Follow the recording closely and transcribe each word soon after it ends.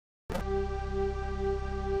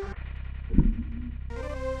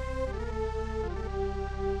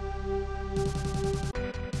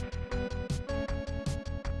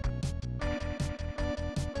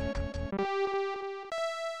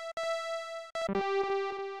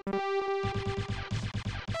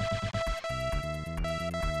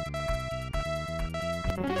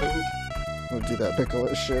We'll do that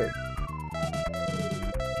pickle shit.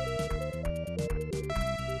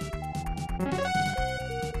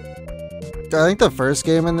 I think the first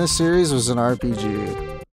game in this series was an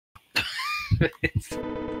RPG.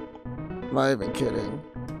 I'm not even kidding.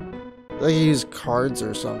 I think you use cards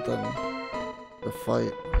or something to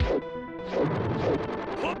fight.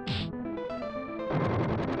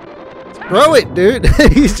 Throw it, dude!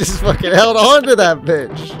 He's just fucking held on to that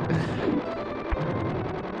bitch.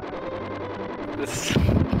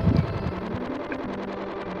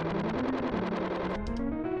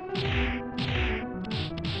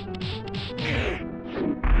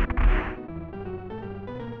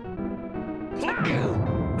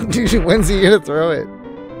 Dude, when's he gonna throw it?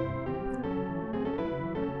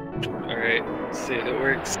 Alright, let's see if it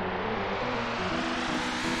works.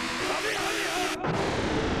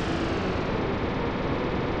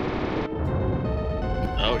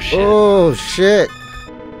 Oh shit. Oh shit.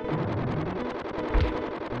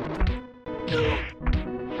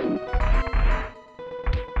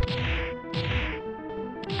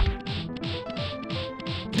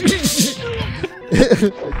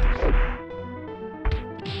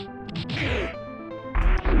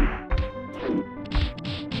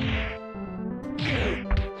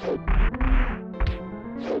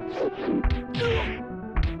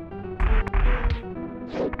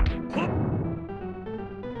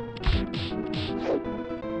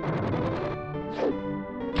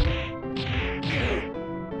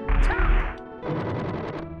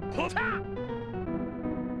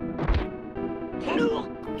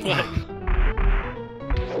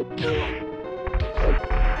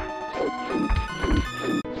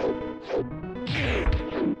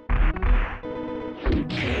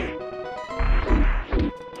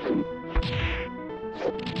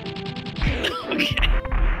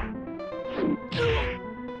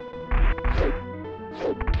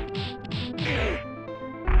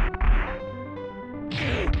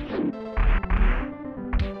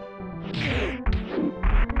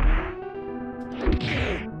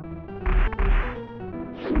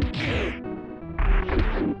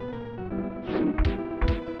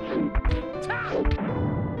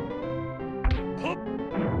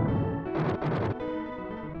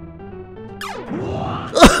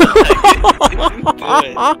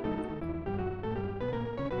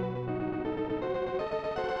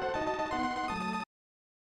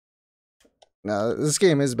 No, this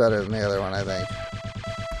game is better than the other one, I think.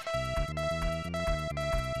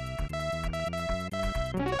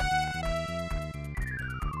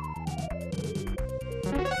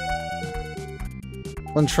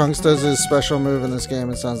 When Trunks does his special move in this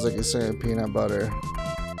game, it sounds like he's saying peanut butter.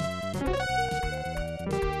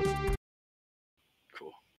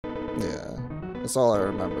 Cool. Yeah, that's all I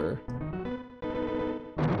remember.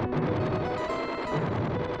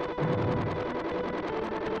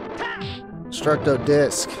 Structo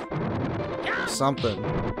disc. Something.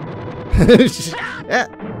 Yeah.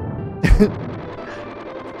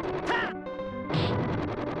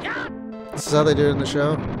 This is how they do it in the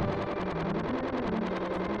show.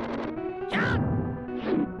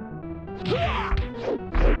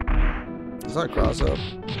 It's not cross up.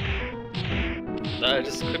 No, I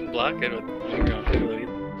just couldn't block it with finger on Piccolo.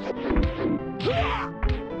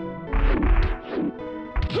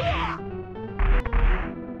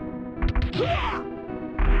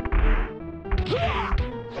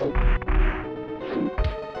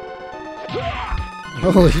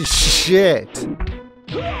 Holy shit.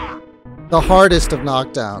 The hardest of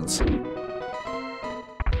knockdowns.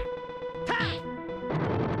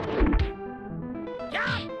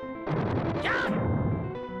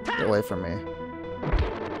 Get away from me.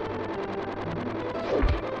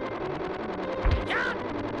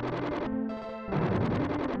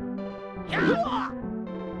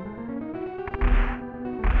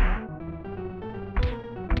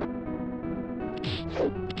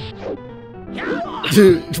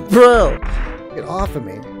 Dude, bro, get off of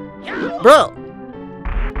me. Bro!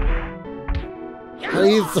 How do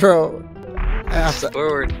you throw?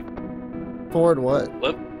 Forward. Forward what?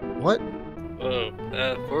 What? What? Oh,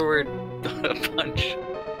 forward punch.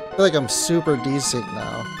 I feel like I'm super desync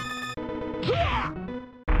now.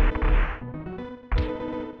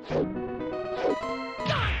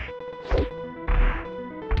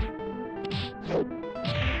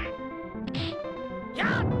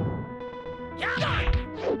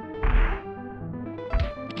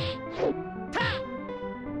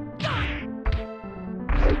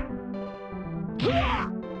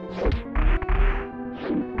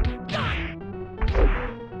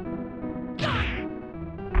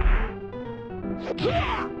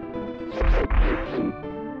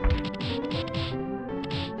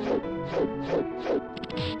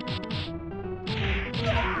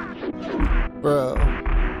 Bro.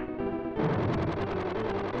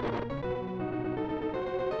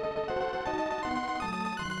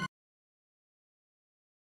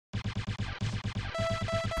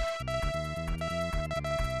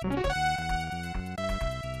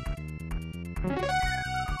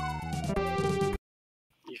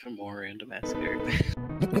 Even more random ass character.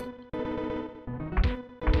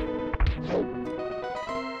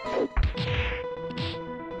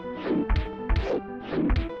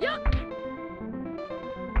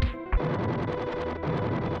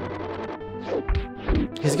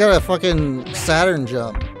 He's got a fucking Saturn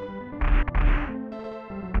jump.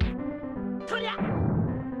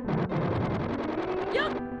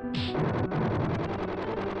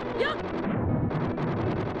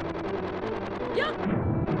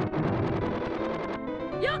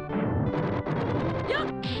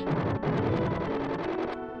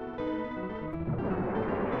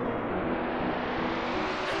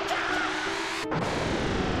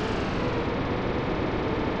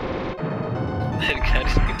 God,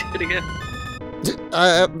 you can do it again.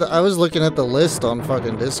 I was looking at the list on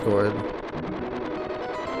fucking Discord.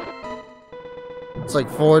 It's like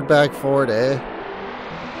forward, back, forward, eh?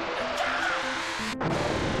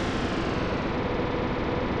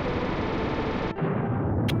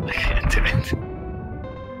 I can't do it.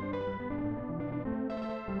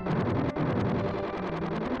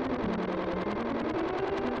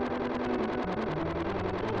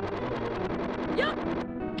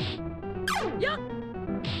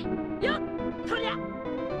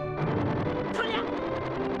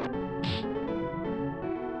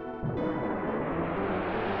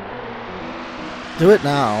 Do it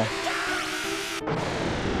now.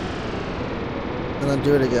 And then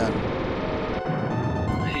do it again.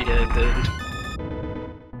 Yeah, I did.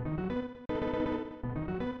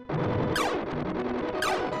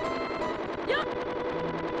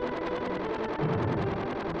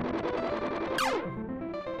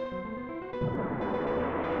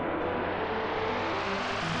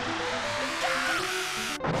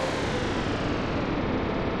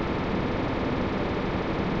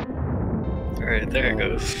 Alright, there it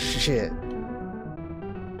goes. Shit.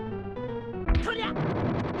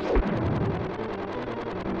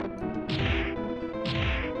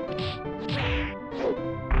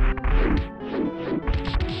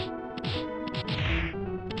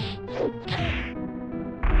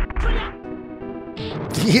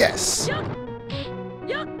 Yes.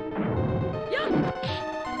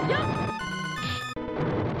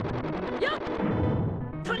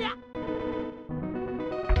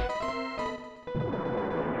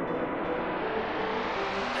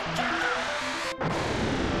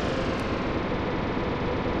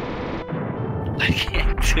 I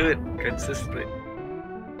can't do it consistently.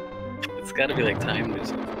 It's gotta be like timed or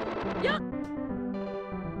something.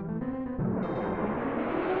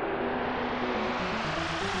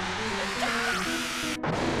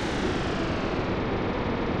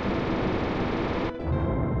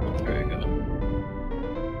 There we go.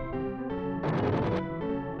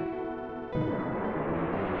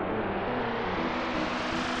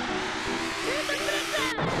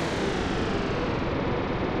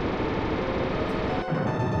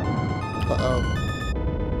 Uh-oh.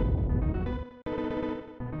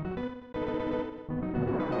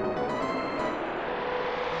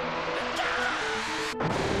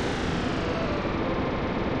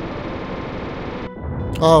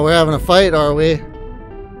 Oh, we're having a fight, are we?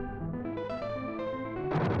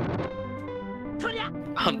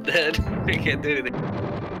 I'm dead. I can't do anything.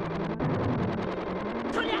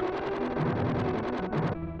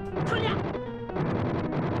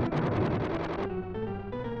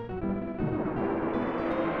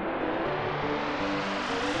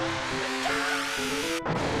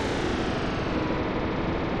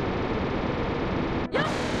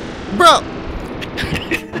 Bro!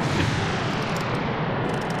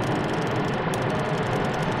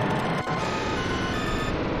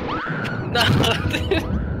 No, dude.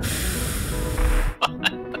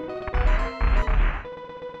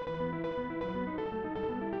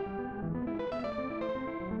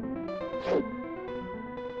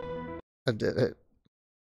 I did it.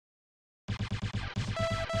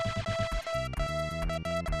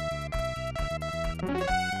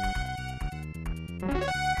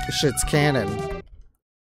 This shit's canon.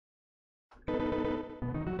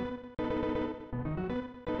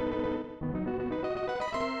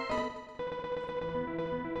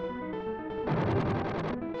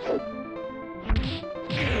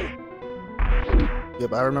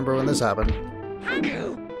 Yep, I remember when this happened.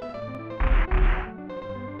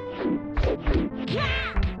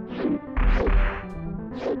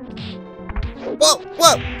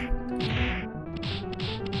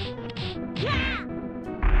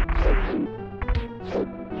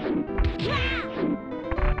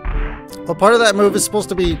 What part of that move is supposed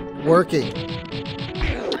to be working?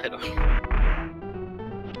 I don't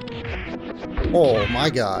know. Oh my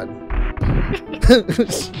god.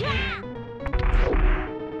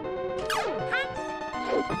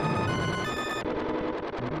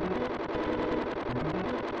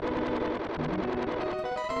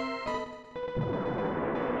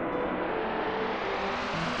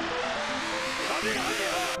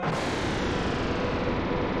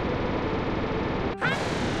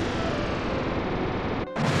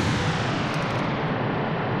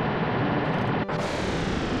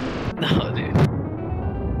 No, dude.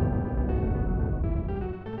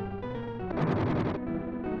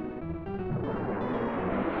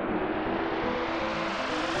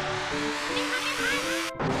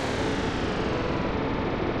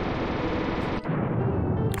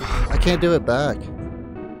 I can't do it back.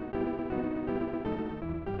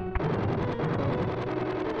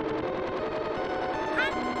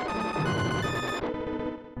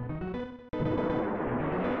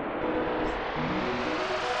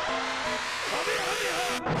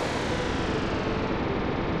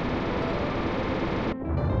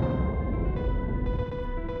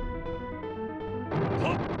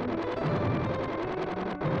 Oh,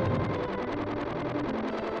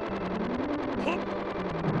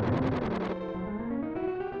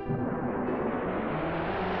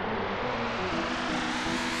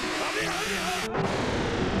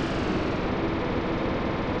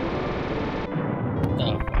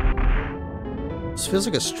 This feels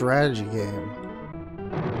like a strategy game.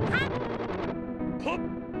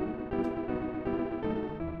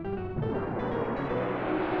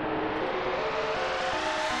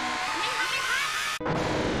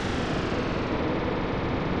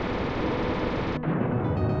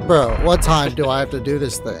 Bro, what time do I have to do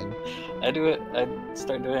this thing? I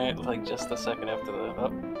start doing it like just a second after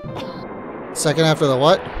the Second after the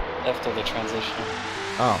what? after the transition.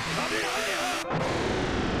 Oh.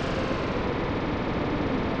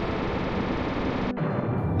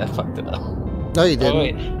 I fucked it up. No, you didn't. Oh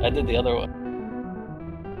wait, I did the other one.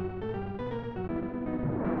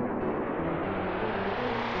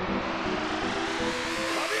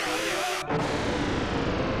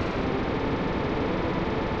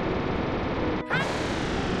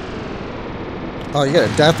 Oh, you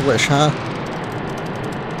got a death wish, huh?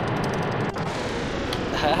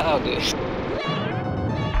 How, dude?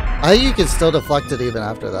 I think you can still deflect it even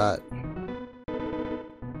after that.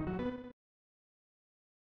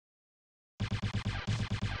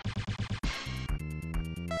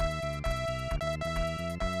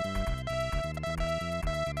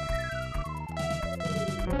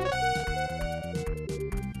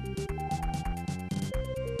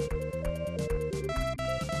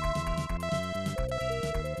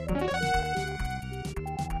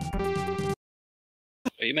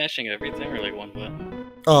 Are you mashing everything or like one button?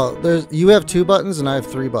 Oh, you have 2 buttons and I have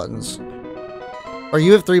 3 buttons. Or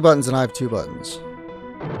you have 3 buttons and I have 2 buttons.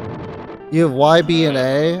 You have Y, B, and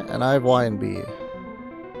A, and I have Y and B.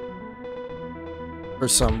 For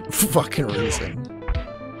some fucking reason.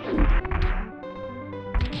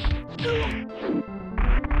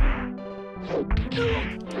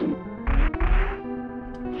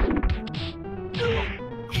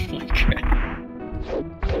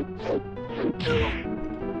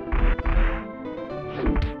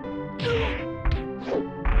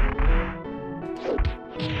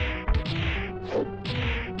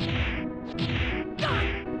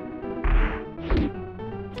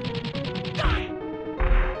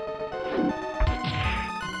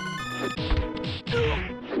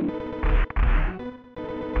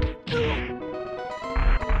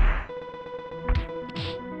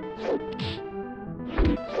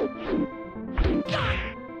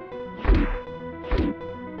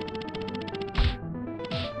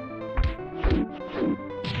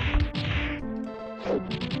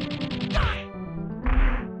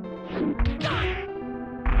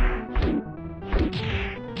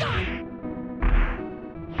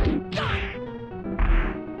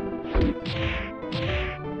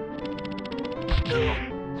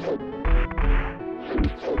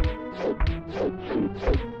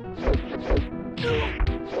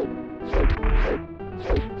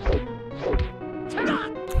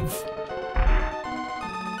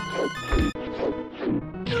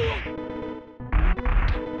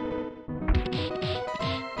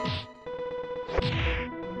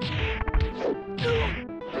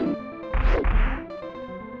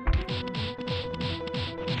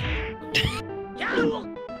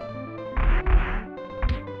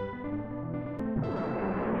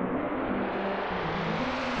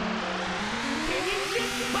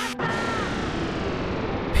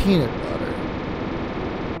 Peanut butter.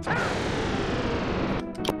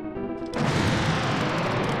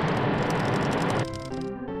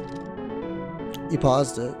 You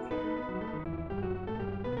paused it.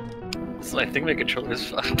 So I think my controller's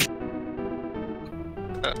fucked.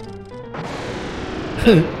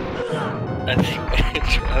 I think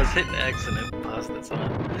I was hitting X and it paused it somehow.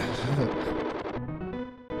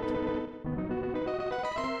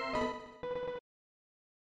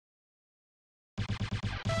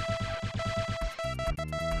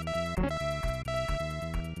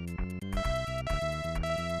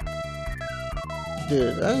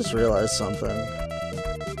 Dude, I just realized something.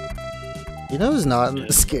 You know who's not in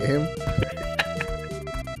this game?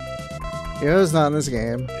 You know who's not in this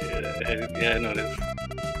game? Yeah, I noticed.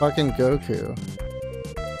 Fucking Goku.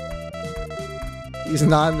 He's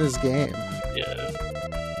not in this game. Yeah.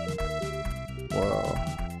 Whoa.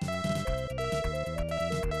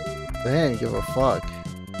 They ain't give a fuck.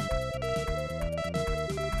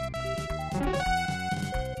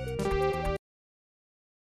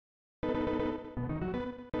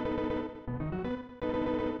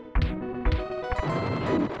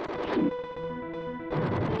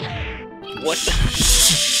 What the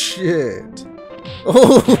shit?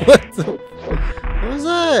 Oh, what the? What was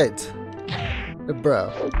that?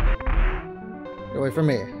 Bro. Get away from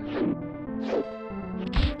me.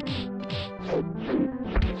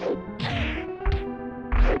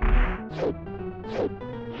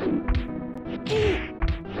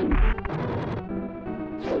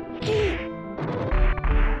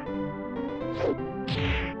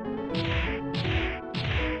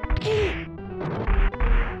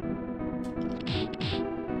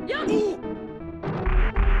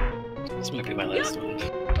 This might be my last one.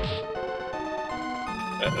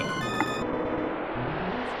 Uh-oh.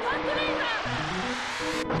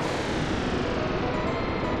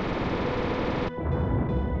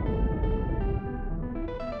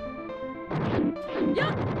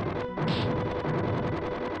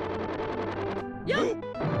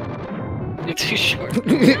 You're too short.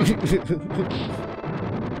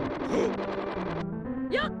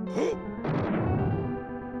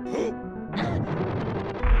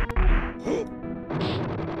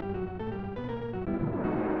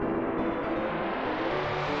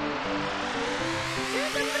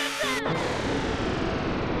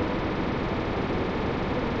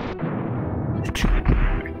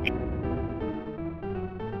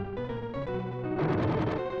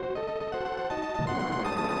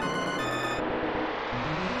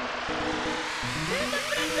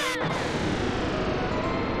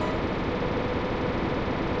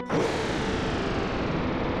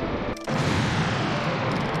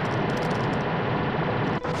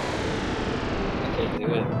 Do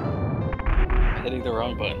it. I'm hitting the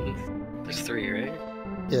wrong buttons. There's 3, right?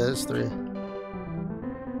 Yeah, there's 3.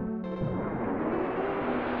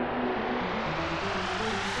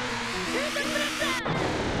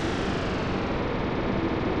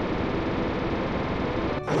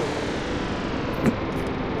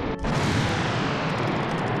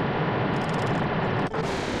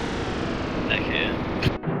 I can't.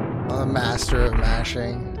 I'm a master of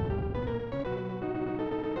mashing.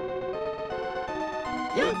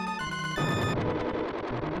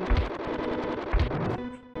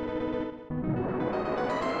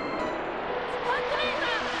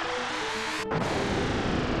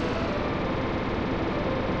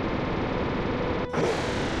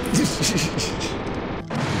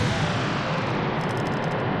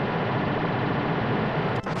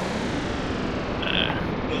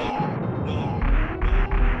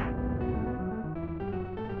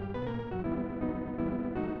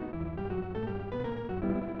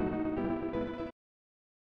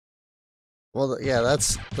 Well, yeah,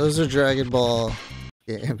 those are Dragon Ball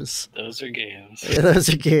games. Those are games. Yeah,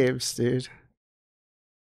 those are games, dude.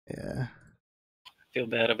 Yeah. I feel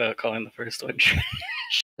bad about calling the first one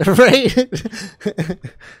trash. Right?